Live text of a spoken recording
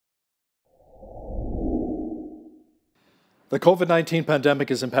The COVID-19 pandemic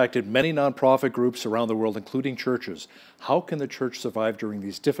has impacted many nonprofit groups around the world, including churches. How can the church survive during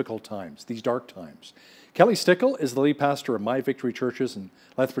these difficult times, these dark times? Kelly Stickel is the lead pastor of My Victory Churches in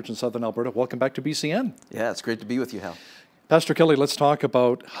Lethbridge in Southern Alberta. Welcome back to BCN. Yeah, it's great to be with you, Hal. Pastor Kelly, let's talk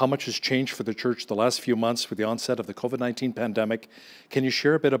about how much has changed for the church the last few months with the onset of the COVID-19 pandemic. Can you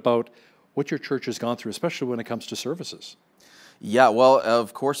share a bit about what your church has gone through, especially when it comes to services? Yeah, well,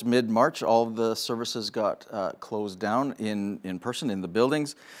 of course, mid-March, all of the services got closed down in person in the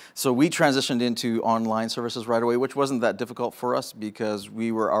buildings. So we transitioned into online services right away, which wasn't that difficult for us because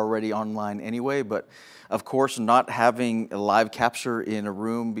we were already online anyway. But of course, not having a live capture in a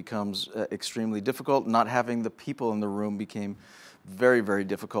room becomes extremely difficult. Not having the people in the room became very, very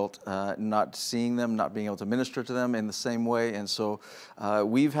difficult, not seeing them, not being able to minister to them in the same way. And so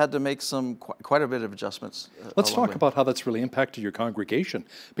we've had to make quite a bit of adjustments. Let's talk about how that's really impacted your congregation,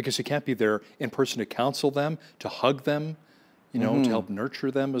 because you can't be there in person to counsel them, to hug them, you know, to help nurture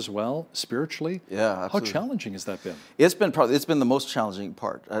them as well spiritually. Yeah, absolutely. How challenging has that been? It's been the most challenging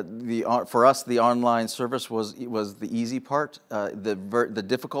part. For us, the online service was the easy part. The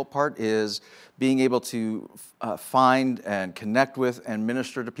difficult part is being able to find and connect with and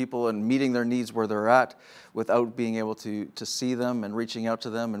minister to people and meeting their needs where they're at without being able to see them and reaching out to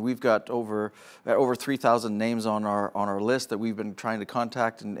them. And we've got over 3,000 names on our list that we've been trying to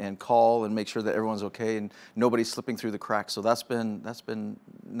contact and call and make sure that everyone's okay and nobody's slipping through the cracks. So that's been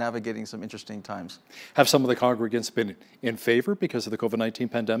navigating some interesting times. Have some of the congregants been in favor because of the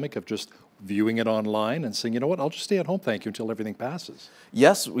COVID-19 pandemic of just viewing it online and saying, you know what, I'll just stay at home, thank you, until everything passes?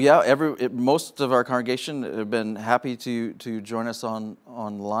 Yes, yeah. Most of our congregation have been happy to join us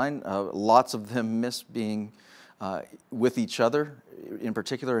online. Lots of them miss being with each other, in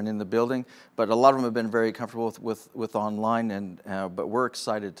particular, and in the building. But a lot of them have been very comfortable with online, but we're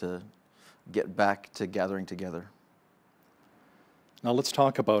excited to get back to gathering together. Now let's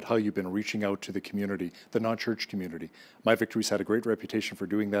talk about how you've been reaching out to the community, the non-church community. My Victory's had a great reputation for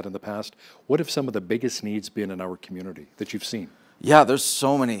doing that in the past. What have some of the biggest needs been in our community that you've seen? Yeah, there's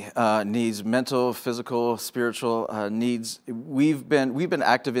so many needs: mental, physical, spiritual needs. We've been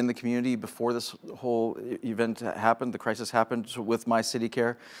active in the community before this whole event happened, the crisis happened, with My City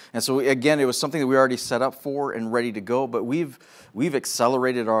Care, and so again, it was something that we already set up for and ready to go. But we've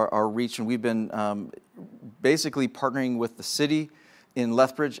accelerated our reach, and we've been basically partnering with the city in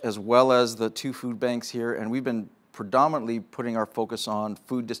Lethbridge as well as the two food banks here, and we've been predominantly putting our focus on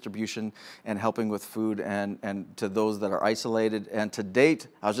food distribution and helping with food and to those that are isolated. And to date,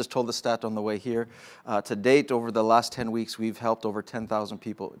 I was just told the stat on the way here, to date over the last 10 weeks, we've helped over 10,000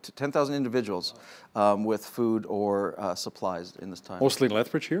 people, 10,000 individuals with food or supplies in this time. Mostly in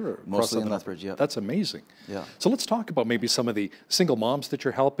Lethbridge here? Or mostly in Lethbridge, yeah. That's amazing. Yeah. So let's talk about maybe some of the single moms that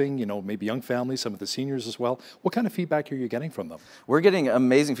you're helping, you know, maybe young families, some of the seniors as well. What kind of feedback are you getting from them? We're getting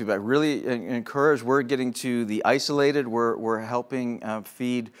amazing feedback, really encouraged. We're getting to the isolated. We're helping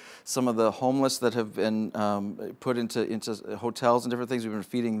feed some of the homeless that have been put into hotels and different things. We've been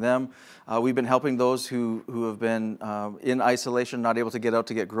feeding them. We've been helping those who have been in isolation, not able to get out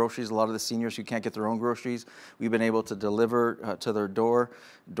to get groceries. A lot of the seniors who can't get their own groceries, we've been able to deliver to their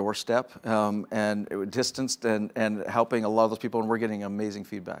doorstep and distanced and helping a lot of those people, and we're getting amazing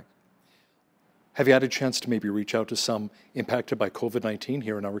feedback. Have you had a chance to maybe reach out to some impacted by COVID-19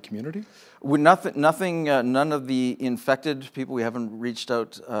 here in our community? None of the infected people, we haven't reached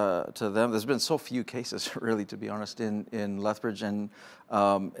out to them. There's been so few cases, really, to be honest, in Lethbridge and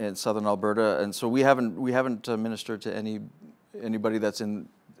in Southern Alberta, and so we haven't ministered to anybody that's in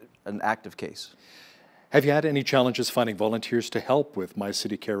an active case. Have you had any challenges finding volunteers to help with My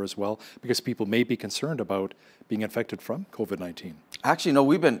City Care as well? Because people may be concerned about being infected from COVID-19. Actually,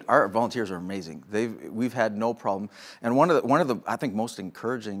 no. Our volunteers are amazing. We've had no problem. And one of the I think most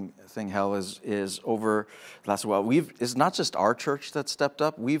encouraging thing, Hal, is over the last while. It's not just our church that stepped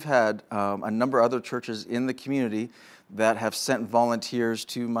up. We've had a number of other churches in the community that have sent volunteers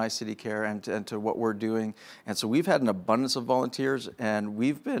to My City Care and to what we're doing. And so we've had an abundance of volunteers, and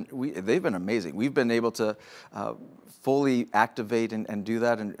they've been amazing. We've been able to fully activate and do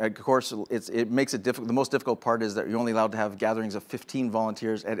that. And of course, it makes it difficult. The most difficult part is that you're only allowed to have gatherings of 15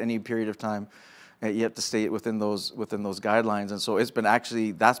 volunteers at any period of time. You have to stay within those guidelines, and so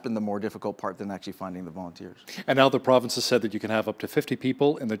that's been the more difficult part than actually finding the volunteers. And now the province has said that you can have up to 50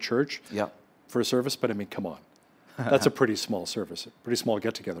 people in the church for a service, but I mean, come on. That's a pretty small service, a pretty small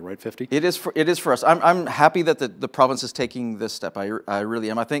get-together, right, 50? It is for us. I'm happy that the province is taking this step. I really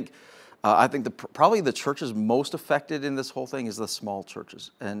am. I think probably the churches most affected in this whole thing is the small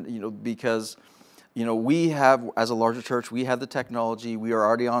churches, and because You know, we have, as a larger church, we have the technology. We are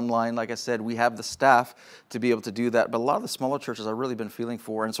already online. Like I said, we have the staff to be able to do that. But a lot of the smaller churches I've really been feeling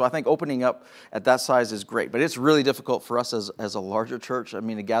for. And so I think opening up at that size is great. But it's really difficult for us as a larger church. I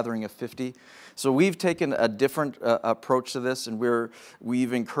mean, a gathering of 50. So we've taken a different approach to this. And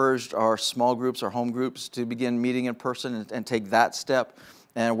we've encouraged our small groups, our home groups, to begin meeting in person and take that step.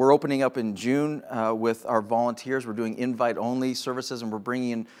 And we're opening up in June with our volunteers. We're doing invite-only services, and we're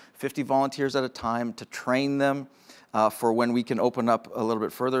bringing in 50 volunteers at a time to train them for when we can open up a little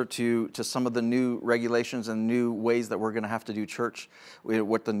bit further to some of the new regulations and new ways that we're going to have to do church,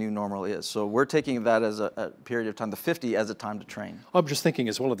 what the new normal is. So we're taking that as a period of time, the 50 as a time to train. I'm just thinking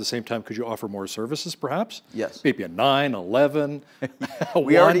as well at the same time, could you offer more services perhaps? Yes. Maybe a 9, 11, a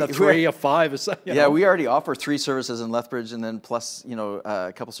 1, a 3, a 5. Yeah, we already offer 3 services in Lethbridge, and then plus, you know,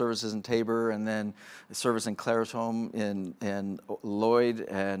 a couple services in Tabor, and then a service in Claresholm, in Lloyd,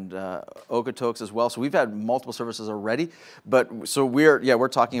 and Okotoks as well. So we've had multiple services already, but so we're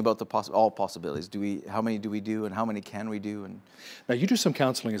talking about all possibilities. How many do we do, and how many can we do? And now you do some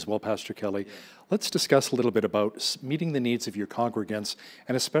counseling as well, Pastor Kelly. Yeah. Let's discuss a little bit about meeting the needs of your congregants,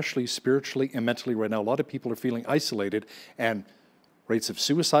 and especially spiritually and mentally right now. A lot of people are feeling isolated, and rates of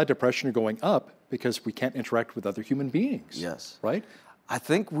suicide, depression are going up because we can't interact with other human beings. Yes. Right? I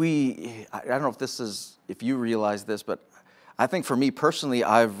think I don't know if you realize this, but I think for me personally,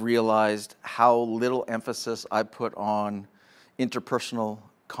 I've realized how little emphasis I put on interpersonal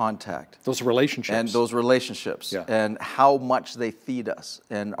contact. Those relationships. And those relationships. Yeah. And how much they feed us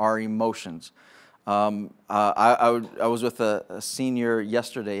and our emotions. I was with a senior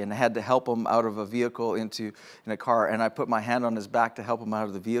yesterday and I had to help him out of a vehicle in a car, and I put my hand on his back to help him out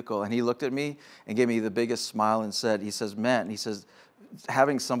of the vehicle, and he looked at me and gave me the biggest smile and said, he says, "Man," he says,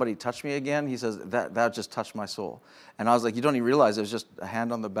 "having somebody touch me again," he says, that just touched my soul. And I was like, you don't even realize it was just a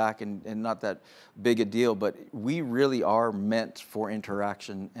hand on the back and not that big a deal, but we really are meant for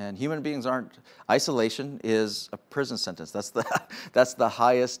interaction, and human beings aren't. Isolation is a prison sentence. That's the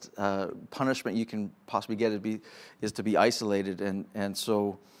highest punishment you can possibly get, is to be isolated, and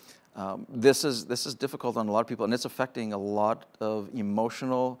so this is difficult on a lot of people, and it's affecting a lot of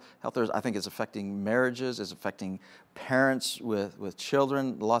emotional health. I think it's affecting marriages, it's affecting parents with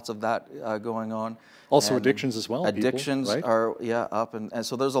children, lots of that going on. Also and addictions as well. Addictions people, right? are up, and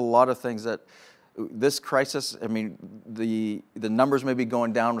so there's a lot of things that this crisis, I mean, the numbers may be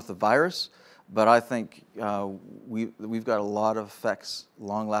going down with the virus, but I think we've got a lot of effects,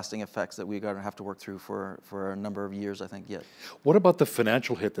 long-lasting effects that we're going to have to work through for a number of years, I think, yet. What about the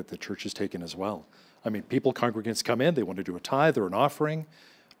financial hit that the church has taken as well? I mean, congregants come in, they want to do a tithe or an offering,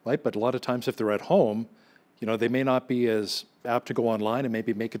 right? But a lot of times if they're at home, you know, they may not be as apt to go online and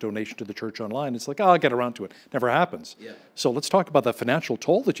maybe make a donation to the church online. It's like, oh, I'll get around to it. Never happens. Yeah. So let's talk about the financial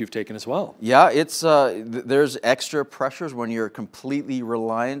toll that you've taken as well. Yeah, it's there's extra pressures when you're completely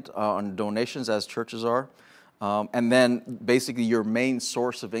reliant on donations, as churches are. And then basically your main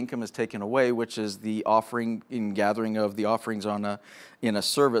source of income is taken away, which is the offering and gathering of the offerings in a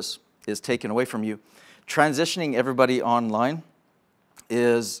service is taken away from you. Transitioning everybody online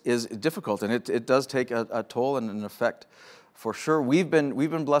is difficult, and it does take a toll and an effect for sure. We've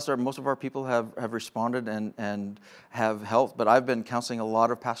been blessed. Most of our people have responded and have helped, but I've been counseling a lot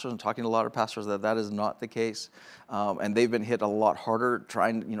of pastors and talking to a lot of pastors that is not the case, and they've been hit a lot harder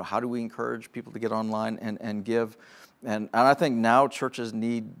trying, you know, how do we encourage people to get online and give, and I think now churches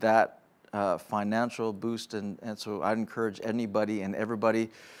need that financial boost, and so I'd encourage anybody and everybody.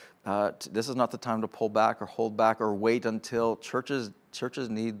 This is not the time to pull back or hold back or wait until churches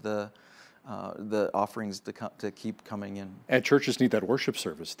need the offerings to keep coming in. And churches need that worship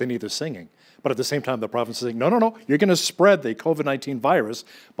service. They need the singing. But at the same time, the province is saying, no, you're going to spread the COVID-19 virus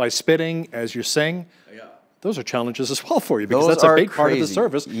by spitting as you sing. Yeah. Those are challenges as well for you, because that's a big part of the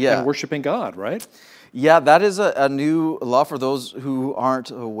service and worshiping God, right? Yeah, that is a new law for those who aren't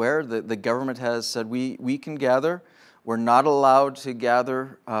aware. The government has said we can gather. We're not allowed to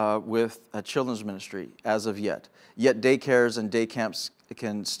gather with a children's ministry as of yet. Yet daycares and day camps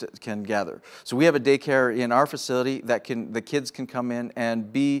can gather. So we have a daycare in our facility that the kids can come in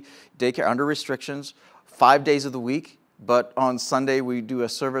and be daycare under restrictions 5 days of the week. But on Sunday we do a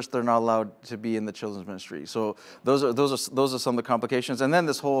service. They're not allowed to be in the children's ministry. So those are some of the complications. And then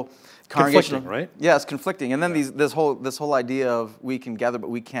this whole congregational, conflicting, right? Yeah, it's conflicting. And then this whole idea of we can gather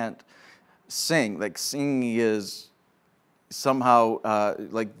but we can't sing. Like singing is somehow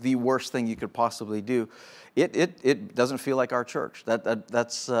like the worst thing you could possibly do. It doesn't feel like our church.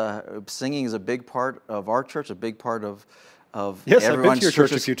 That's singing is a big part of our church, a big part of yes, everyone's I've been to your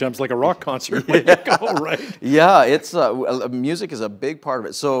church a few times, like a rock concert. Yeah. When you go, right? Yeah, it's music is a big part of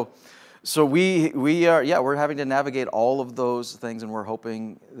it. So So we're having to navigate all of those things, and we're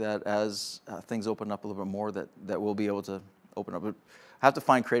hoping that as things open up a little bit more, that we'll be able to open up. But have to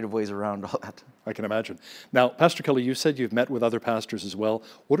find creative ways around all that. I can imagine. Now, Pastor Kelly, you said you've met with other pastors as well.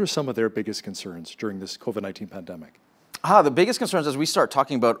 What are some of their biggest concerns during this COVID-19 pandemic? The biggest concerns as we start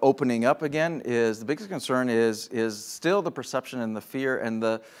talking about opening up again is the biggest concern is still the perception and the fear and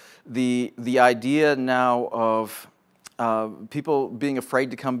the idea now of people being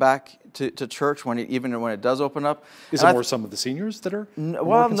afraid to come back to church even when it does open up. Is it more some of the seniors that are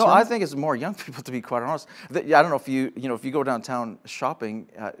well, no, I think it's more young people, to be quite honest. I don't know if if you go downtown shopping,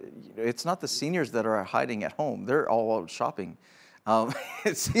 it's not the seniors that are hiding at home. They're all out shopping.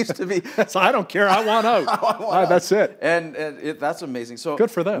 It seems to be. So I don't care. I want out. That's it. And that's amazing. So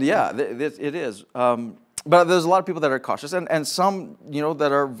good for them. Yeah, it is. But there's a lot of people that are cautious, and some,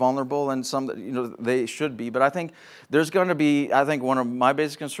 that are vulnerable, and some that, they should be. But I think there's going to be, one of my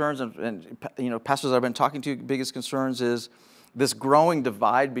biggest concerns, and pastors I've been talking to, biggest concerns is this growing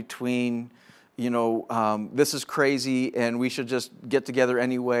divide between, this is crazy, and we should just get together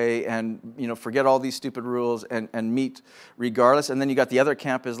anyway, and forget all these stupid rules and meet regardless. And then you got the other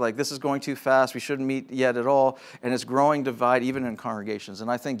camp is like, this is going too fast, we shouldn't meet yet at all, and it's growing divide even in congregations.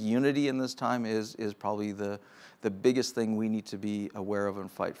 And I think unity in this time is probably the biggest thing we need to be aware of and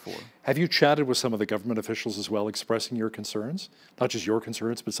fight for. Have you chatted with some of the government officials as well, expressing your concerns? Not just your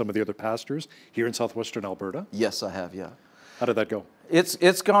concerns, but some of the other pastors here in southwestern Alberta? Yes, I have. Yeah. How did that go?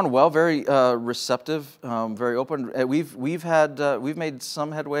 It's gone well, very receptive, very open. We've made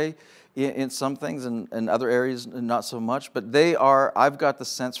some headway in some things, and in other areas not so much. But I've got the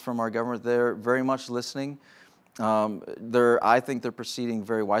sense from our government they're very much listening. I think they're proceeding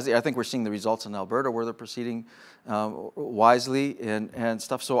very wisely. I think we're seeing the results in Alberta where they're proceeding wisely and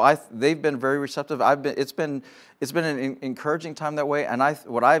stuff. So they've been very receptive. It's been an encouraging time that way. And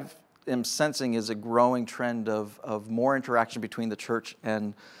what I've am sensing is a growing trend of more interaction between the church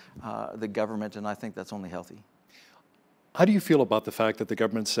and the government, and I think that's only healthy. How do you feel about the fact that the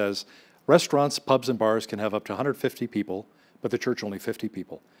government says restaurants, pubs, and bars can have up to 150 people, but the church only 50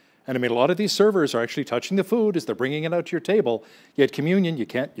 people? And I mean, a lot of these servers are actually touching the food as they're bringing it out to your table. Yet communion, you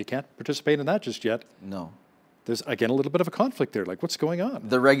can't participate in that just yet. No. There's, again, a little bit of a conflict there. Like, what's going on?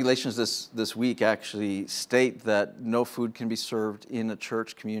 The regulations this week actually state that no food can be served in a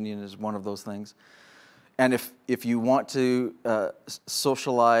church. Communion is one of those things. And if you want to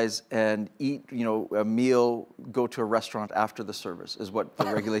socialize and eat, a meal, go to a restaurant after the service is what the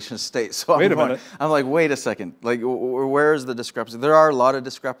regulations state. So wait a minute. I'm like, wait a second. Like, where is the discrepancy? There are a lot of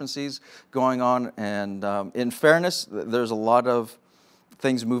discrepancies going on, and in fairness, there's a lot of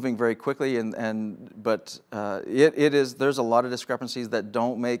things moving very quickly, but there's a lot of discrepancies that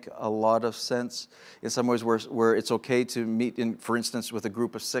don't make a lot of sense in some ways where it's okay to meet for instance, with a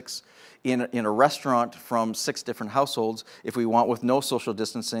group of 6 in a restaurant from 6 different households if we want, with no social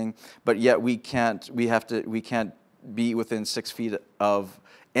distancing, but yet we can't be within 6 feet of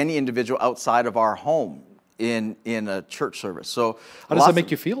any individual outside of our home in a church service. So how does that make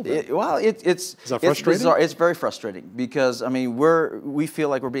you feel then? Is that frustrating? Bizarre. It's very frustrating because I mean we feel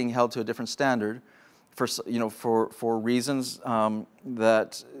like we're being held to a different standard for reasons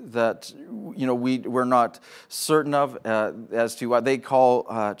that we're not certain of as to what they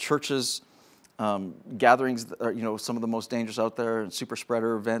call churches gatherings that are, some of the most dangerous out there, and super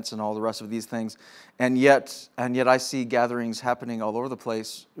spreader events and all the rest of these things. And yet I see gatherings happening all over the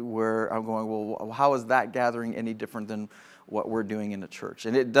place where I'm going, well, how is that gathering any different than what we're doing in the church?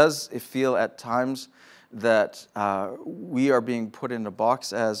 And it feel at times that we are being put in a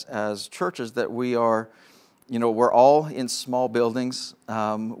box as churches, that we are, we're all in small buildings.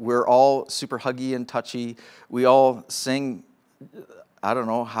 We're all super huggy and touchy. We all sing, I don't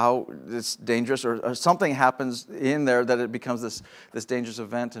know how it's dangerous, or something happens in there that it becomes this dangerous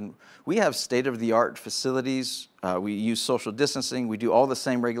event. And we have state-of-the-art facilities. We use social distancing. We do all the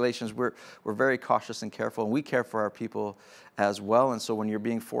same regulations. We're very cautious and careful, and we care for our people as well. And so when you're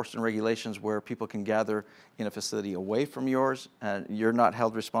being forced in regulations where people can gather in a facility away from yours, and you're not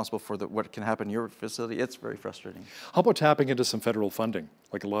held responsible for what can happen in your facility, it's very frustrating. How about tapping into some federal funding,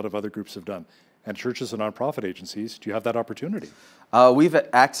 like a lot of other groups have done? And churches and nonprofit agencies, do you have that opportunity? We've had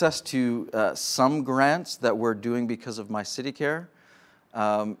access to some grants that we're doing because of My City Care,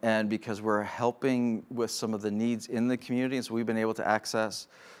 and because we're helping with some of the needs in the community. And so we've been able to access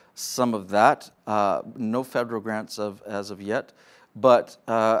some of that. No federal grants as of yet. But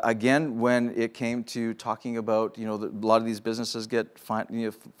again, when it came to talking about, a lot of these businesses get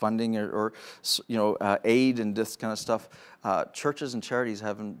funding or aid and this kind of stuff, churches and charities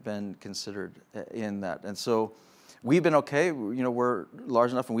haven't been considered in that. And so we've been okay. You know, we're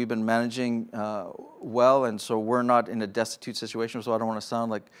large enough and we've been managing well, and so we're not in a destitute situation, so I don't want to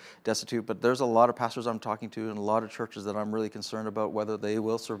sound like destitute, but there's a lot of pastors I'm talking to and a lot of churches that I'm really concerned about whether they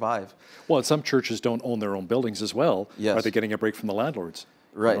will survive. Well, and some churches don't own their own buildings as well. Yes. Are they getting a break from the landlords?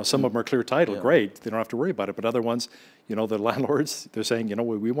 Right. You know, some of them are clear title, Yeah. great, they don't have to worry about it, but other ones, you know, the landlords, they're saying, you know,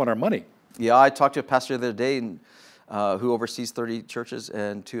 we want our money. Yeah, I talked to a pastor the other day who oversees 30 churches,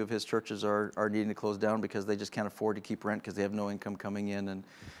 and 2 of his churches are needing to close down because they just can't afford to keep rent because they have no income coming in,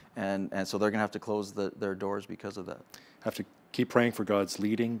 and so they're going to have to close their doors because of that. Have to keep praying for God's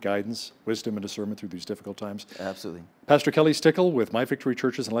leading, guidance, wisdom, and discernment through these difficult times. Absolutely. Pastor Kelly Stickel with My Victory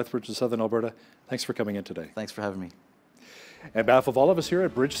Churches in Lethbridge in Southern Alberta, thanks for coming in today. Thanks for having me. On behalf of all of us here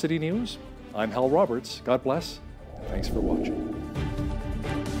at Bridge City News, I'm Hal Roberts. God bless. Thanks for watching.